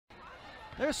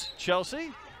There's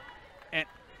Chelsea. And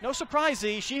no surprise,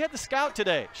 Z, she had the scout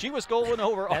today. She was going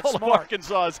over all of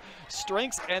Arkansas's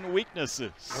strengths and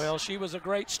weaknesses. Well, she was a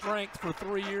great strength for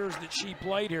 3 years that she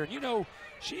played here. And, you know,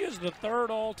 she is the third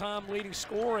all-time leading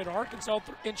scorer at Arkansas,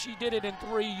 and she did it in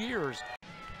 3 years.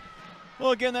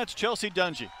 Well, again, that's Chelsea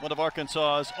Dungee, one of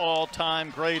Arkansas's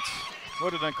all-time greats.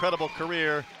 What an incredible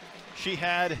career she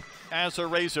had as a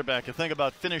Razorback. You think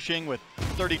about finishing with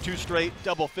 32 straight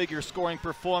double-figure scoring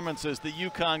performances, the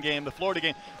UConn game, the Florida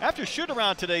game. After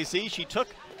shoot-around today, Z, she took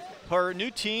her new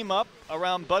team up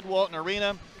around Bud Walton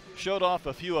Arena, showed off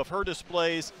a few of her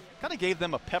displays, kind of gave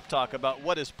them a pep talk about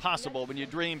what is possible when you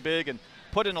dream big and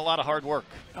put in a lot of hard work.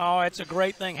 Oh, it's a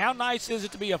great thing. How nice is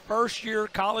it to be a first-year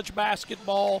college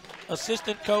basketball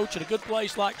assistant coach at a good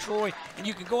place like Troy, and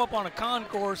you can go up on a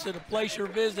concourse at a place you're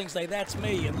visiting and say, that's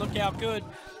me, and look how good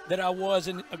that I was.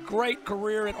 And a great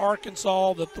career in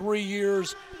Arkansas, the 3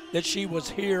 years that she was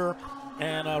here.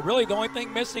 And really the only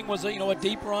thing missing was a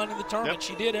deep run in the tournament.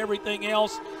 Yep. She did everything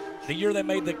else. The year they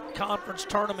made the conference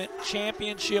tournament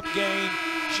championship game,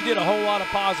 she did a whole lot of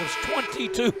positives.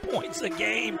 22 points a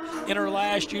game in her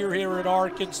last year here at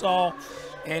Arkansas.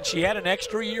 And she had an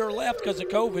extra year left because of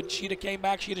COVID. She'd have came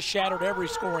back, she'd have shattered every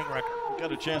scoring record.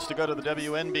 Got a chance to go to the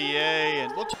WNBA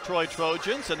and look at Troy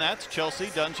Trojans, and that's Chelsea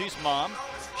Dungee's mom,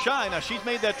 Shy. Now, she's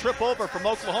made that trip over from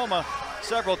Oklahoma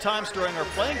several times during her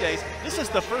playing days. This is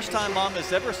the first time Mom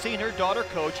has ever seen her daughter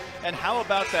coach. And how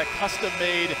about that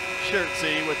custom-made shirt,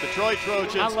 see, with the Troy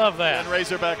Trojans I love that. And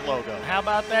Razorback logo. How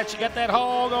about that? She got that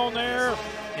hog on there,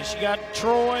 and she got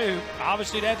Troy, who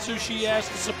obviously that's who she has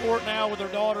to support now with her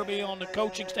daughter being on the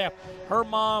coaching staff. Her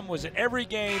mom was at every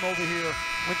game over here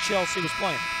when Chelsea was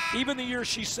playing. Even the year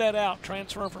she set out,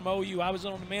 transferring from OU, I was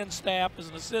on the men's staff as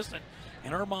an assistant,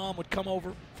 and her mom would come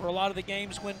over for a lot of the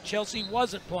games when Chelsea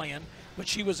wasn't playing, but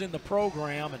she was in the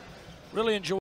program and really enjoyed